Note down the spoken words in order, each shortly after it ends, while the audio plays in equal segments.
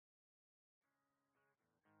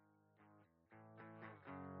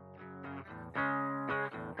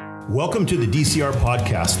Welcome to the DCR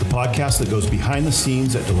Podcast, the podcast that goes behind the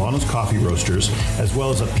scenes at Delano's Coffee Roasters, as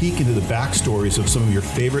well as a peek into the backstories of some of your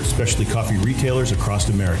favorite specialty coffee retailers across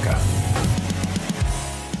America.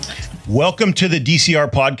 Welcome to the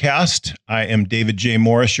DCR Podcast. I am David J.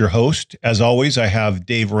 Morris, your host. As always, I have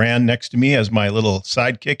Dave Rand next to me as my little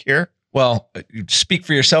sidekick here. Well, speak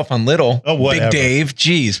for yourself on little. Oh, whatever. Big Dave.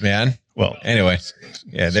 Jeez, man. Well, anyway,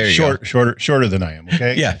 yeah, there you go. Shorter than I am,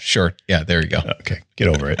 okay? Yeah, short. Yeah, there you go. Okay, get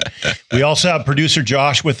over it. We also have producer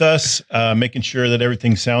Josh with us, making sure that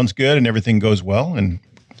everything sounds good and everything goes well. And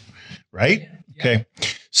right? Yeah. Okay.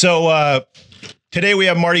 So today we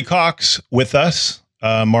have Marty Cox with us.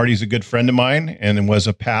 Marty's a good friend of mine and was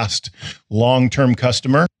a past long-term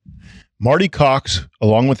customer. Marty Cox,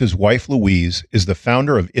 along with his wife Louise, is the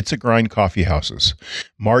founder of It's a Grind Coffee Houses.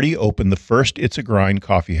 Marty opened the first It's a Grind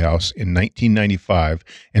coffee house in 1995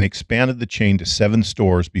 and expanded the chain to 7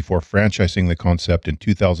 stores before franchising the concept in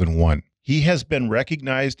 2001. He has been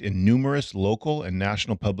recognized in numerous local and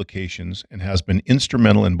national publications and has been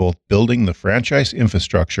instrumental in both building the franchise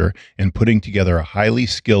infrastructure and putting together a highly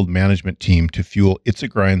skilled management team to fuel It's a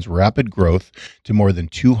Grind's rapid growth to more than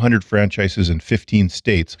 200 franchises in 15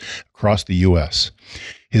 states across the U.S.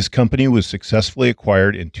 His company was successfully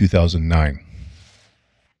acquired in 2009.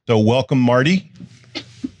 So welcome, Marty.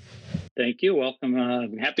 Thank you. Welcome.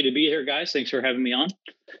 I'm happy to be here, guys. Thanks for having me on.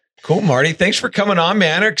 Cool, Marty. Thanks for coming on,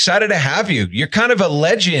 man. We're excited to have you. You're kind of a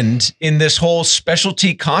legend in this whole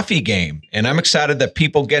specialty coffee game, and I'm excited that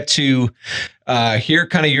people get to hear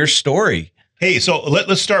kind of your story. Hey, so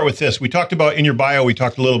let's start with this. We talked about, in your bio, we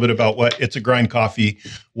talked a little bit about what It's a Grind Coffee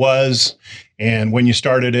was and when you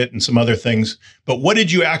started it and some other things. But what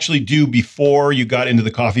did you actually do before you got into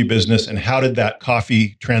the coffee business, and how did that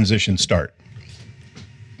coffee transition start?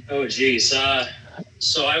 Oh, geez.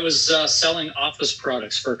 So I was selling office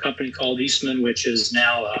products for a company called Eastman, which is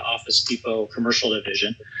now Office Depot Commercial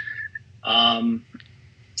Division. And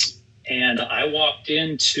I walked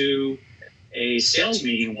into a sales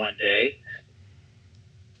meeting one day,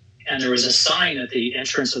 and there was a sign at the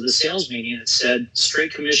entrance of the sales meeting that said,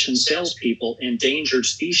 "Straight commission salespeople, endangered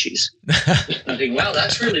species." I think, wow,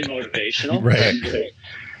 that's really motivational. Right.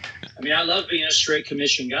 I mean, I love being a straight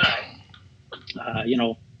commission guy.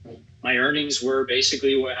 My earnings were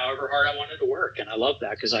basically however hard I wanted to work. And I loved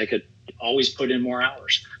that because I could always put in more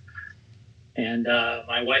hours. And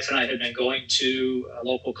my wife and I had been going to a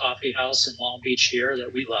local coffee house in Long Beach here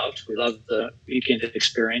that we loved. We loved the weekend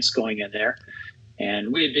experience going in there.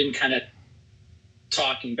 And we had been kind of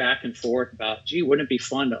talking back and forth about, gee, wouldn't it be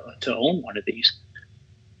fun to own one of these?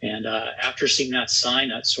 And after seeing that sign,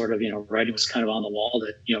 that sort of, writing was kind of on the wall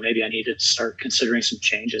that, maybe I needed to start considering some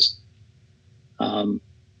changes.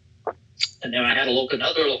 And then I had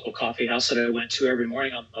another local coffee house that I went to every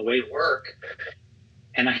morning on my way to work.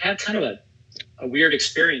 And I had kind of a weird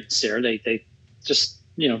experience there. They just,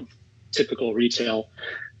 typical retail.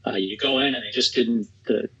 You go in and they just didn't,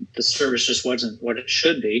 the service just wasn't what it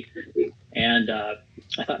should be. And I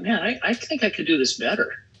thought, man, I think I could do this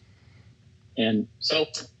better. And so,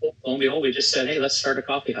 lo and behold, we just said, hey, let's start a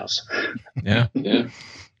coffee house. Yeah.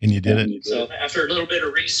 And you did it. So after a little bit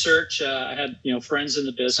of research, I had, friends in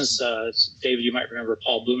the business. David, you might remember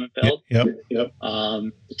Paul Blumenfeld. Yep.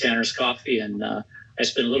 Tanner's Coffee. And I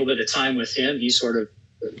spent a little bit of time with him. He sort of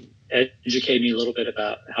educated me a little bit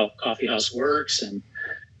about how coffee house works. And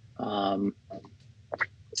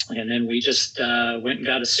then we just went and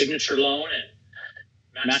got a signature loan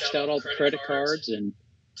and maxed out all the credit cards and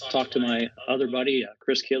talked to my other buddy,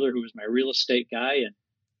 Chris Killer, who was my real estate guy. And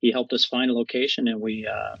he helped us find a location, and we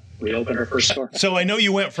opened our first store. So I know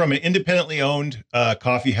you went from an independently owned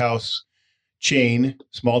coffee house chain,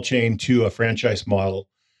 small chain, to a franchise model.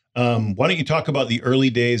 Why don't you talk about the early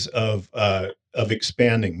days of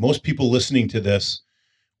expanding? Most people listening to this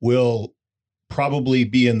will probably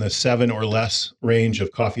be in the 7 or less range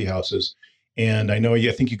of coffee houses. And I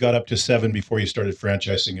think you got up to 7 before you started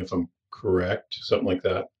franchising, if I'm correct, something like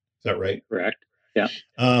that. Is that right? Correct. Yeah.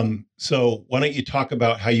 So why don't you talk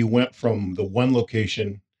about how you went from the one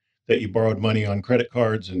location that you borrowed money on credit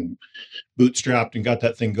cards and bootstrapped and got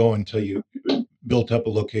that thing going until you built up a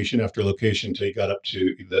location after location until you got up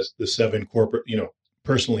to the 7 corporate,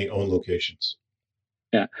 personally owned locations.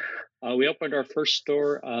 Yeah. We opened our first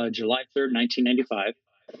store July 3rd, 1995.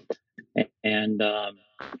 And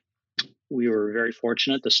we were very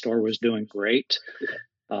fortunate. The store was doing great.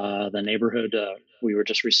 The neighborhood, we were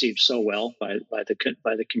just received so well by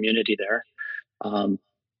the community there.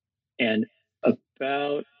 And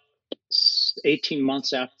about 18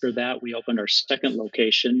 months after that, we opened our second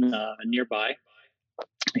location nearby.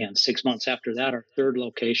 And 6 months after that, our third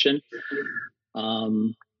location.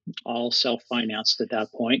 all self-financed at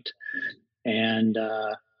that point. And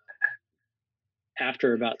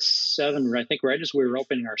after about I think right as we were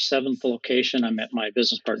opening our 7th location, I met my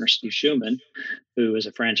business partner, Steve Schumann, who is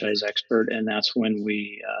a franchise expert. And that's when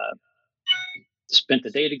we spent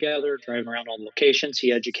the day together, driving around all the locations.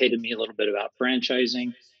 He educated me a little bit about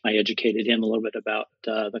franchising. I educated him a little bit about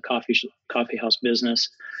the coffee house business.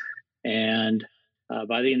 And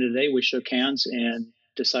by the end of the day, we shook hands and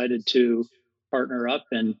decided to partner up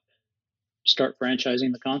and start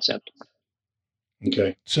franchising the concept.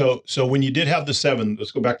 Okay. So when you did have the 7,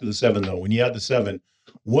 let's go back to the 7 though. When you had the 7,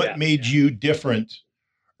 what made you different,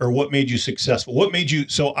 or what made you successful? What made you,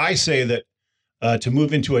 so I say that to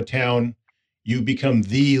move into a town, you become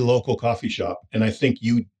the local coffee shop. And I think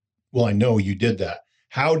I know you did that.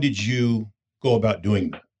 How did you go about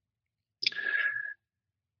doing that?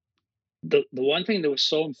 The one thing that was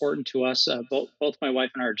so important to us, both my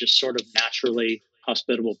wife and I are just sort of naturally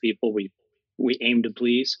hospitable people. We aim to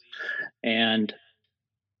please. And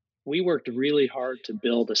we worked really hard to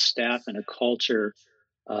build a staff and a culture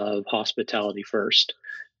of hospitality first.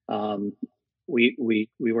 We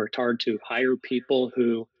worked hard to hire people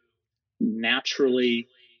who naturally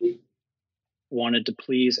wanted to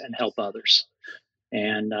please and help others.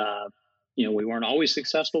 And we weren't always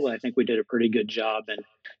successful, but I think we did a pretty good job.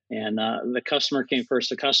 And the customer came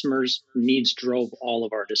first. The customer's needs drove all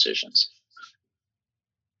of our decisions,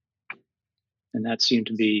 and that seemed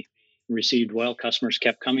to be received well. Customers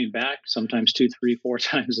kept coming back, sometimes 2, 3, 4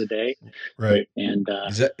 times a day. Right. And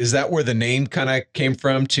is that where the name kind of came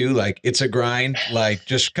from too? Like, it's a grind, like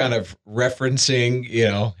just kind of referencing,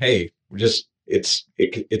 hey,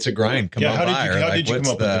 it's a grind. Come on by. How did you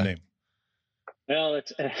come up with the name? Well,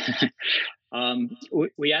 it's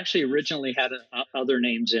we actually originally had other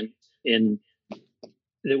names in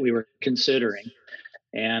that we were considering.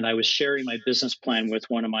 And I was sharing my business plan with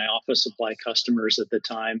one of my office supply customers at the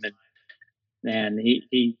time, and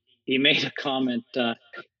he made a comment.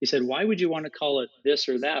 He said, "Why would you want to call it this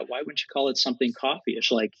or that? Why wouldn't you call it something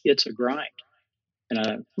coffee-ish, like It's a Grind?"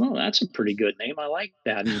 And well, that's a pretty good name. I like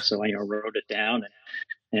that. And so I wrote it down,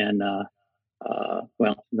 and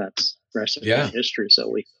well, that's the rest of history. So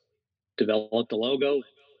we developed the logo,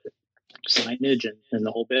 signage, and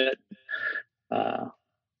the whole bit.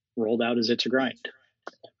 Rolled out as It's a Grind.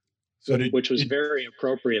 Which was very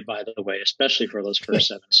appropriate, by the way, especially for those first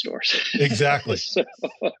 7 stores. Exactly. So,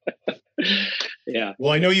 yeah.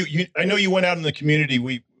 Well, I know you went out in the community.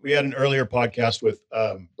 We had an earlier podcast with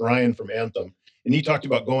Brian from Anthem, and he talked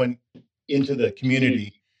about going into the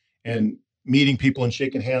community and meeting people and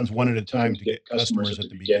shaking hands one at a time to get customers at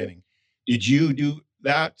the beginning. Did you do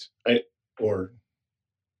that? How'd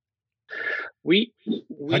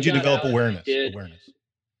you develop awareness?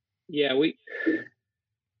 Yeah,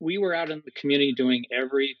 we were out in the community doing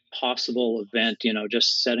every possible event,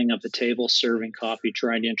 just setting up a table, serving coffee,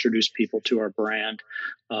 trying to introduce people to our brand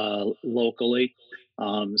locally.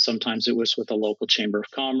 Sometimes it was with a local chamber of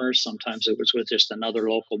commerce. Sometimes it was with just another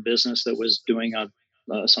local business that was doing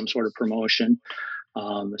some sort of promotion.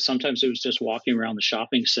 Sometimes it was just walking around the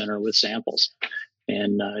shopping center with samples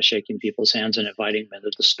and shaking people's hands and inviting them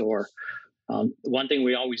into the store. One thing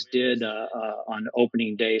we always did on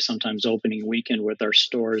opening day, sometimes opening weekend with our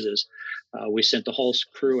stores, is we sent the whole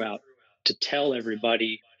crew out to tell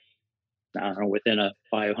everybody, I don't know, within a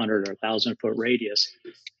 500 or 1,000 foot radius,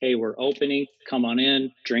 hey, we're opening, come on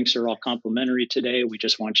in. Drinks are all complimentary today. We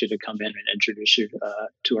just want you to come in and introduce you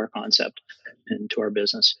to our concept and to our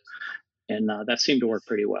business. And that seemed to work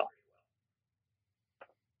pretty well.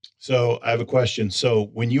 So I have a question.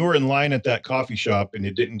 So when you were in line at that coffee shop and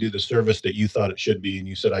it didn't do the service that you thought it should be, and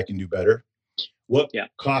you said, I can do better, what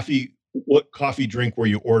coffee drink were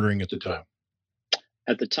you ordering at the time?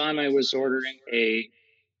 At the time, I was ordering a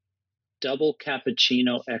double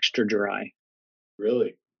cappuccino extra dry.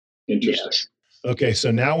 Really? Interesting. Yes. Okay.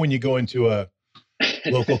 So now when you go into a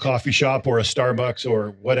local coffee shop or a Starbucks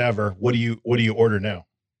or whatever, what do you order now?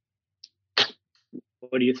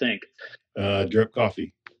 What do you think? Drip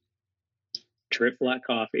coffee. Drip black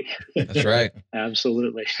coffee. That's right.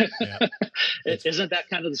 Absolutely. Yeah. Isn't that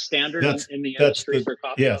kind of the standard in the industry for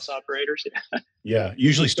coffee house operators? Yeah.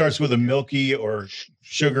 Usually starts with a milky or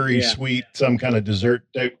sugary sweet, some kind of dessert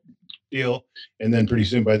type deal. And then pretty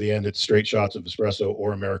soon by the end, it's straight shots of espresso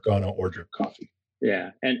or Americano or drip coffee.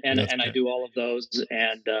 Yeah. And I do all of those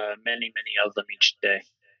and many, many of them each day.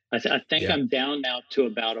 I think I'm down now to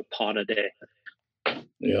about a pot a day.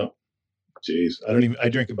 Yeah. Jeez. I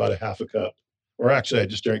drink about a half a cup. Or actually, I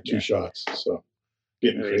just drank 2 shots. So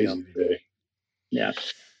getting crazy today. Yeah.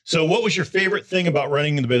 So what was your favorite thing about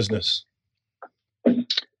running the business?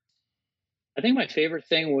 I I think my favorite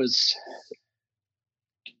thing was,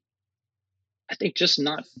 I think, just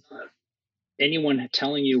not anyone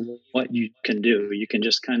telling you what you can do. You can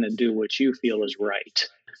just kind of do what you feel is right.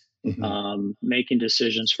 Making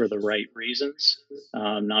decisions for the right reasons,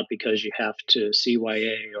 not because you have to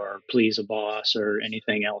CYA or please a boss or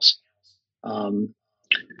anything else. I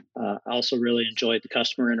also really enjoyed the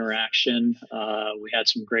customer interaction. We had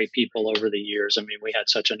some great people over the years. I mean, we had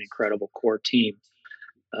such an incredible core team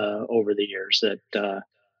over the years that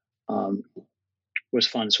was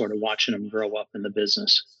fun sort of watching them grow up in the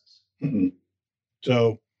business. Mm-hmm.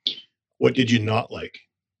 So what did you not like?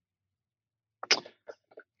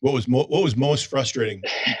 What was most frustrating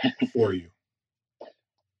for you?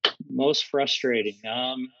 Most frustrating.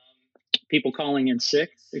 People calling in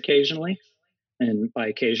sick occasionally. And by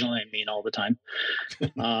occasionally, I mean all the time.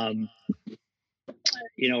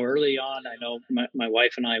 Early on, I know my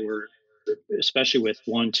wife and I were, especially with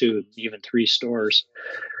 1, 2, even 3 stores,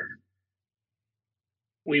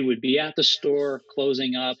 we would be at the store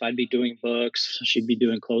closing up. I'd be doing books. She'd be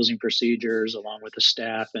doing closing procedures along with the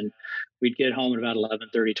staff. And we'd get home at about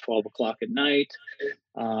 11:30, 12 o'clock at night,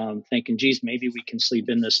 thinking, geez, maybe we can sleep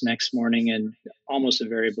in this next morning. And almost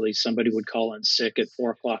invariably, somebody would call in sick at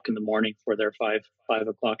 4 o'clock in the morning for their 5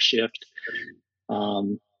 o'clock shift.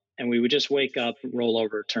 And we would just wake up, roll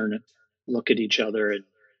over, turn and look at each other and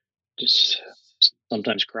just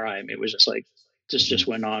sometimes cry. I mean, it was just like, just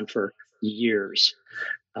went on for years,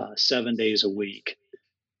 7 days a week.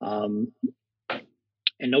 And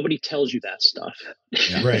nobody tells you that stuff.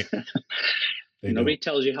 Yeah, right. Nobody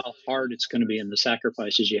tells you how hard it's going to be and the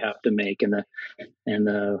sacrifices you have to make and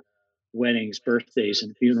the weddings, birthdays,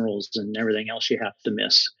 and funerals and everything else you have to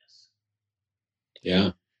miss.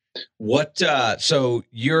 Yeah. What, so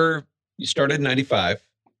you started in 95.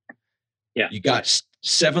 Yeah. You got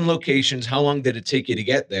 7 locations. How long did it take you to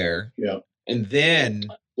get there? Yeah. And then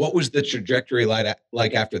what was the trajectory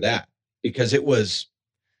like after that? Because it was,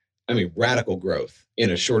 I mean, radical growth in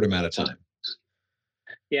a short amount of time.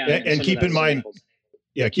 Yeah. And keep in mind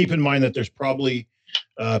that there's probably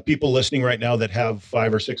people listening right now that have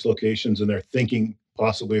 5 or 6 locations and they're thinking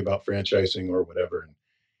possibly about franchising or whatever. And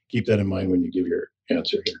keep that in mind when you give your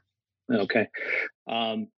answer here. Okay.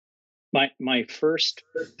 My first,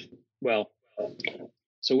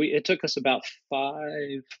 it took us about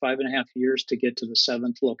 5.5 years to get to the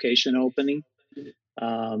 7th location opening.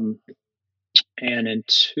 And in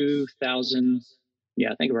 2000,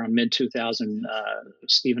 I think around mid 2000,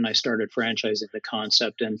 Steve and I started franchising the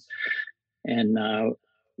concept, and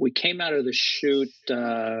we came out of the chute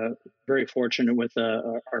very fortunate with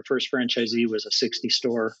our first franchisee was a 60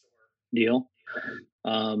 store deal.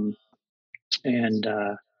 And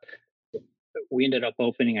we ended up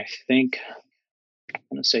opening, I think, I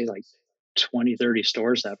want to say like 20, 30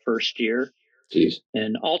 stores that first year. Jeez.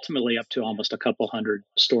 And ultimately up to almost a couple hundred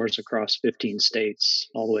stores across 15 states,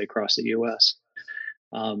 all the way across the U.S.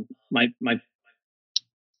 My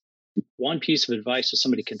one piece of advice to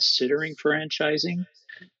somebody considering franchising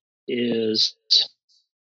is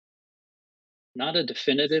not a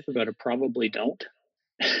definitive, but a probably don't.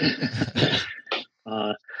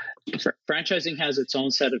 Franchising has its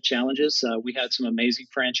own set of challenges. We had some amazing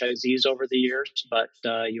franchisees over the years, but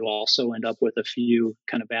you also end up with a few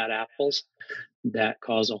kind of bad apples that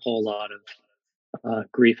cause a whole lot of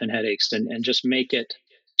grief and headaches and just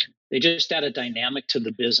they just add a dynamic to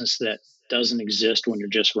the business that doesn't exist when you're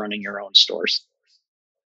just running your own stores.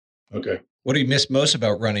 Okay. What do you miss most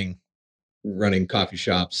about running coffee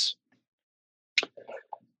shops?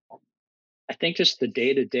 I think just the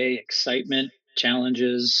day-to-day excitement,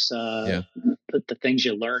 challenges, the things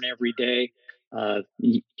you learn every day.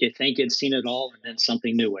 You think you'd seen it all, and then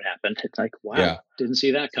something new would happen. It's like, wow, didn't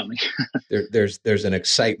see that coming. There's an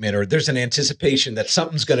excitement, or there's an anticipation that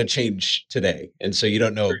something's going to change today, and so you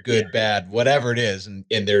don't know good, bad, whatever it is, and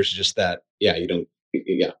there's just that. You don't.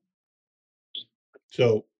 Yeah.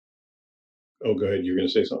 So, go ahead. You're going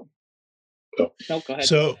to say something. No, go ahead.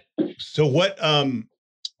 So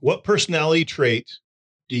what personality trait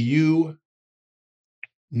do you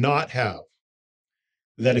not have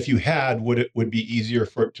that if you had, would be easier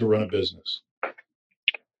to run a business?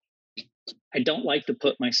 I don't like to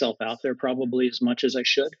put myself out there probably as much as I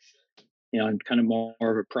should. I'm kind of more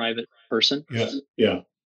of a private person. Yeah.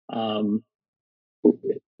 I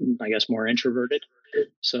guess more introverted.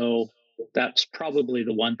 So that's probably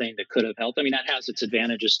the one thing that could have helped. I mean, that has its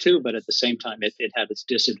advantages too, but at the same time, it had its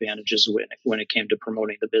disadvantages when it came to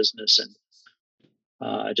promoting the business and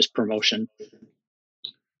just promotion.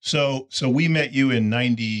 So we met you in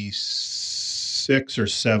 96 or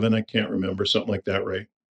 7. I can't remember, something like that. Right.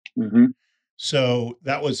 Mm-hmm. So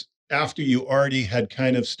that was after you already had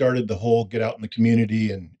kind of started the whole get out in the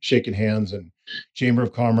community and shaking hands and Chamber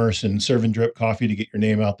of Commerce and serving drip coffee to get your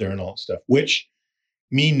name out there and all that stuff, which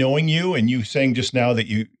me knowing you and you saying just now that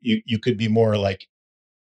you could be more like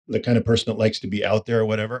the kind of person that likes to be out there or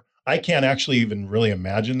whatever. I can't actually even really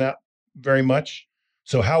imagine that very much.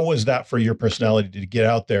 So how was that for your personality to get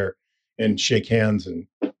out there and shake hands and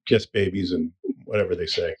kiss babies and whatever they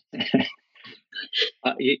say?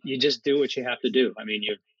 You just do what you have to do. I mean,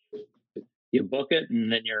 you book it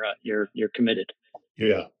and then you're committed.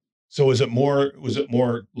 Yeah. So was it more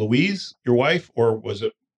Louise, your wife, or was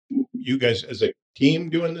it you guys as a team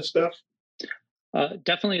doing this stuff?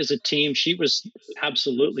 Definitely as a team. She was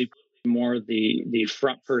absolutely more the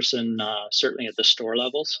front person, certainly at the store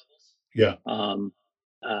levels. Yeah.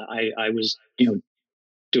 I was,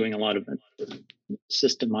 doing a lot of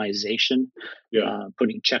systemization,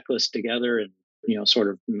 putting checklists together and, sort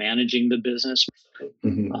of managing the business.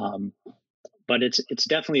 Mm-hmm. But it's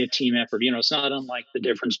definitely a team effort. It's not unlike the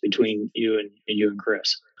difference between you and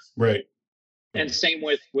Chris. Right. And same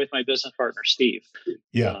with my business partner, Steve.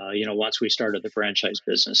 Yeah. Once we started the franchise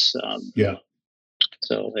business.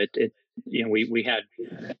 So it we had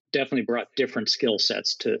definitely brought different skill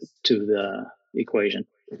sets to the equation.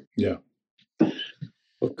 Yeah.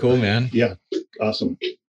 Well, cool, man. Yeah. Awesome.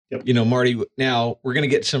 Yep. Marty, now we're going to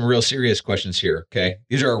get some real serious questions here. Okay.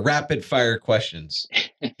 These are rapid fire questions.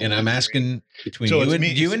 And I'm asking between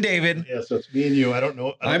you and David. Yeah. So it's me and you. I don't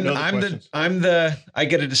know. I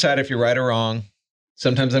get to decide if you're right or wrong.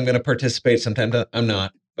 Sometimes I'm going to participate. Sometimes I'm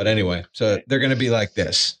not. But anyway, so they're going to be like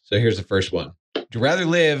this. So here's the first one. Would you rather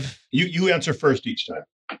live? You answer first each time.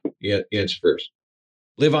 You answer first.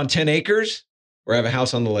 Live on 10 acres or have a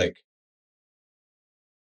house on the lake?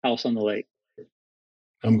 House on the lake.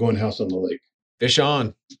 I'm going house on the lake. Fish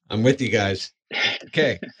on. I'm with you guys.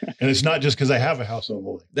 Okay. And it's not just because I have a house on the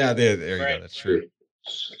lake. Yeah, there you go. That's true.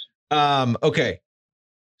 Okay.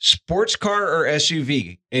 Sports car or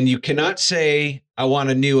SUV? And you cannot say, I want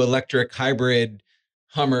a new electric hybrid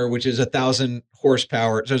Hummer, which is 1,000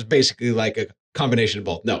 horsepower. So it's basically like a combination of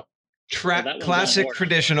both. No. Classic,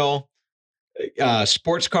 traditional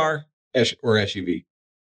sports car or SUV?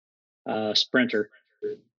 Sprinter.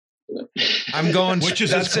 I'm going, which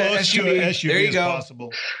is as close to an SUV as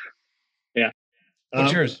possible. Yeah.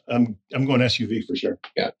 What's yours? I'm going SUV for sure.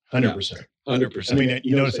 Yeah. 100%. 100%. I mean,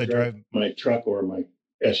 you notice I drive my truck or my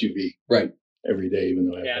SUV every day, even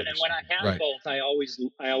though I have and when I have both, I always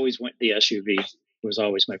went the SUV. Was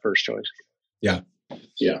always my first choice. Yeah.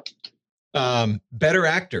 Yeah. Better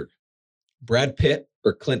actor, Brad Pitt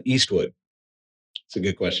or Clint Eastwood? It's a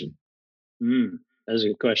good question. That's a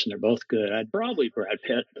good question. They're both good. I'd probably Brad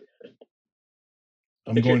Pitt.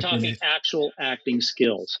 If you're talking actual acting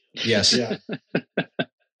skills. Yes. Yeah.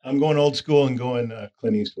 I'm going old school and going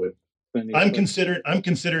Clint Eastwood. I'm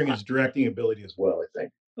considering his directing ability as well, I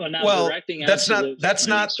think. Directing. That's not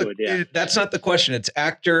the question. It's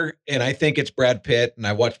actor, and I think it's Brad Pitt. And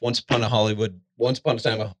I watched Once Upon a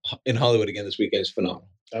Time in Hollywood again this weekend. It's phenomenal.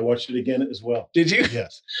 I watched it again as well. Did you?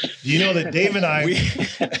 Yes. Do you know that Dave and I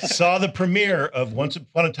saw the premiere of Once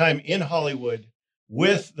Upon a Time in Hollywood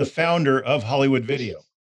with the founder of Hollywood Video?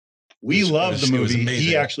 We loved the movie.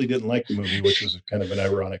 He actually didn't like the movie, which was kind of an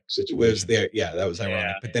ironic situation. That was ironic.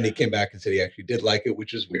 Yeah, but then he came back and said he actually did like it,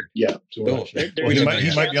 which is weird. Yeah. So he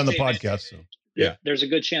might be on the podcast. So. Yeah. There's a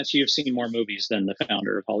good chance you've seen more movies than the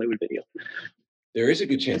founder of Hollywood Video. There is a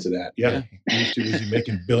good chance of that. Yeah. He used to be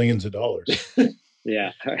making billions of dollars.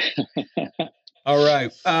 Yeah. All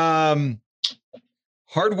right.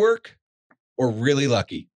 Hard work or really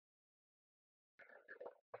lucky?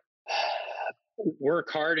 Work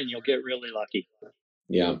hard and you'll get really lucky.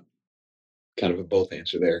 Yeah. Kind of a both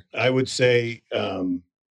answer there. I would say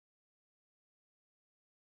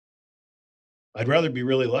I'd rather be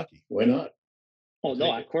really lucky. Why not? Oh,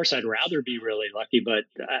 no, of course I'd rather be really lucky, but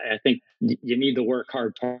I think you need the work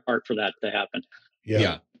hard part for that to happen.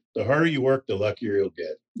 Yeah. The harder you work, the luckier you'll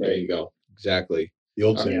get. There you go. Exactly. The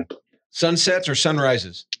old saying. Sunsets or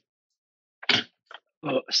sunrises?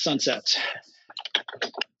 Oh, sunsets.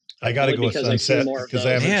 I got to go with sunset because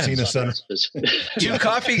I haven't seen a sunrise. Two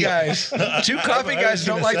coffee guys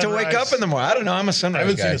don't like to wake up in the morning. I don't know. I'm a sunrise guy. I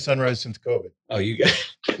haven't seen a sunrise since COVID. Oh, you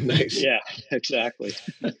guys. Nice. Yeah, exactly.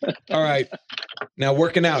 All right. Now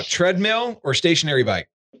working out, treadmill or stationary bike?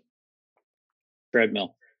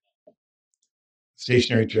 Treadmill.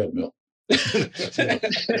 Stationary treadmill.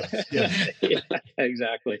 Yeah,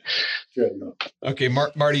 exactly. Treadmill. Okay,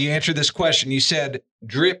 Marty, you answered this question. You said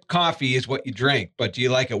drip coffee is what you drink, but do you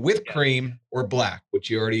like it with cream or black? Which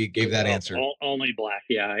you already gave that answer. Only black.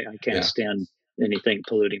 Yeah, I can't stand anything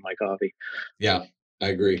polluting my coffee. Yeah. I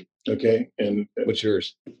agree. Okay. And What's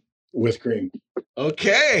yours? with cream.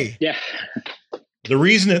 Okay. Yeah. The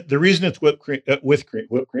reason it's whipped cream, with cream,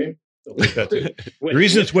 whipped cream. I'll take that too. The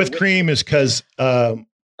reason it's with cream is because on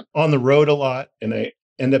the road a lot, and I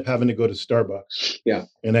end up having to go to Starbucks. Yeah.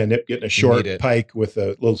 And I end up getting a short pike with a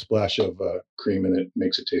little splash of cream, and it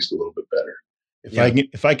makes it taste a little bit better.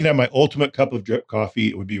 If I can have my ultimate cup of drip coffee,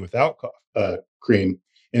 it would be without cream,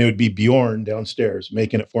 and it would be Bjorn downstairs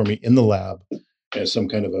making it for me in the lab as some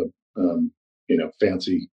kind of a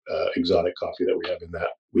fancy exotic coffee that we have in that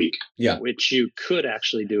week. Yeah. Which you could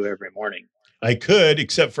actually do every morning. I could,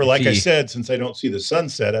 except for, like I said, since I don't see the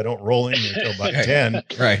sunset, I don't roll in here until about 10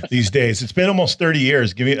 these days. It's been almost 30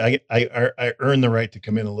 years. I earned the right to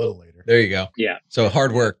come in a little later. There you go. Yeah. So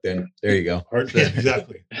hard work then. There you go.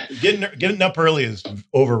 Exactly. Getting up early is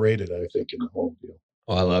overrated, I think, in the whole deal.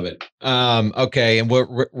 Oh, I love it. Okay. And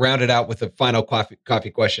we'll round it out with a final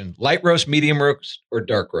coffee question. Light roast, medium roast, or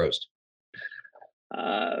dark roast?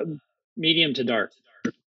 Medium to dark.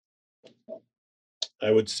 I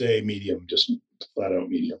would say medium, just flat out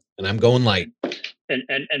medium. And I'm going light. And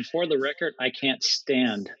for the record, I can't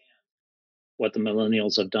stand what the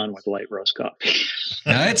millennials have done with light roast coffee.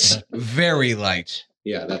 That's very light.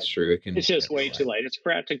 Yeah, that's true. It's just way too light. It's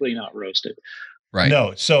practically not roasted. Right.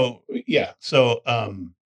 No. So yeah. So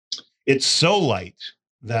it's so light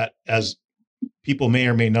that, as people may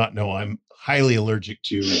or may not know, I'm highly allergic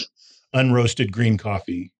to unroasted green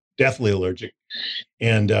coffee. Deathly allergic.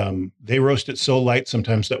 And they roast it so light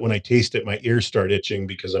sometimes that when I taste it, my ears start itching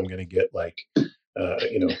because I'm going to get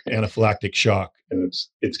anaphylactic shock, and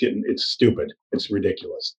it's stupid. It's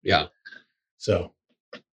ridiculous. Yeah. So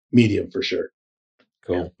medium for sure.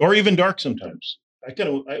 Cool. Or even dark sometimes. I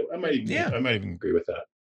might even agree with that.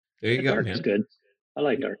 There you go, Dark man. is good. I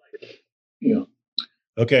like dark. Yeah.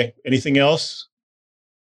 Okay. Anything else?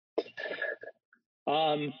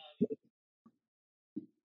 How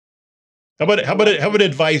about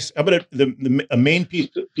advice? How about a main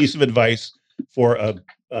piece of advice for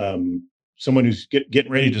someone who's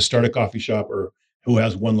getting ready to start a coffee shop or who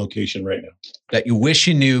has one location right now that you wish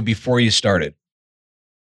you knew before you started?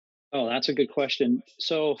 Oh, that's a good question.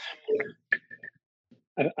 So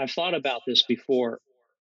I've thought about this before.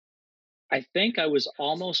 I think I was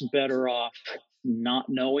almost better off not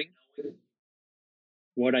knowing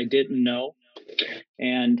what I didn't know.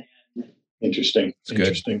 And Interesting.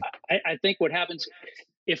 I think what happens,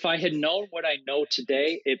 if I had known what I know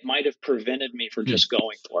today, it might have prevented me from just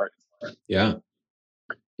going for it. Yeah.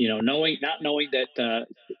 Not knowing that,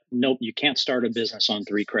 nope, you can't start a business on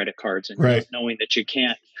 3 credit cards, and knowing that you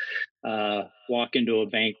can't walk into a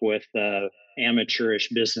bank with amateurish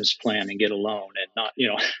business plan and get a loan and not,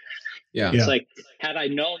 Yeah. It's like, had I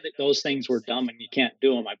known that those things were dumb and you can't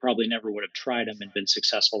do them, I probably never would have tried them and been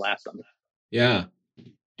successful at them. Yeah.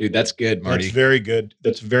 Dude, that's good, Marty. That's very good.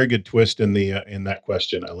 That's a very good twist in that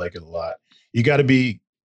question. I like it a lot. You got to be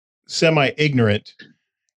semi-ignorant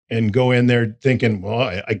and go in there thinking,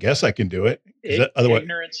 well, I guess I can do it. Otherwise,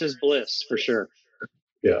 ignorance is bliss for sure.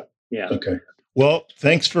 Yeah. Yeah. Okay. Well,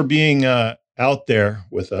 thanks for being out there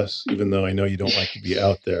with us, even though I know you don't like to be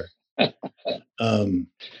out there.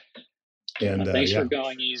 Thanks for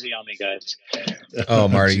going easy on me, guys. Oh,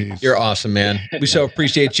 Marty, you're awesome, man. We so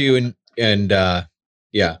appreciate you, and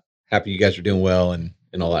happy you guys are doing well and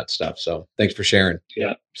all that stuff. So thanks for sharing.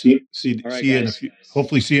 Yeah. See right, you in a few.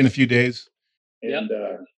 Hopefully, see you in a few days. And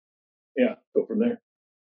go from there.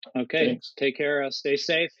 Okay. Thanks. Take care. Stay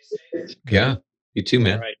safe. Yeah. You too,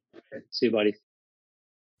 man. All right. See you, buddy.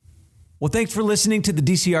 Well, thanks for listening to the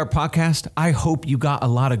DCR podcast. I hope you got a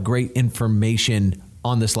lot of great information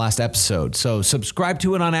on this last episode. So subscribe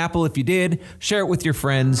to it on Apple if you did, share it with your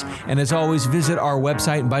friends, and as always, visit our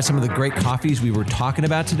website and buy some of the great coffees we were talking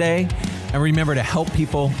about today. And remember to help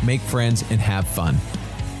people, make friends, and have fun.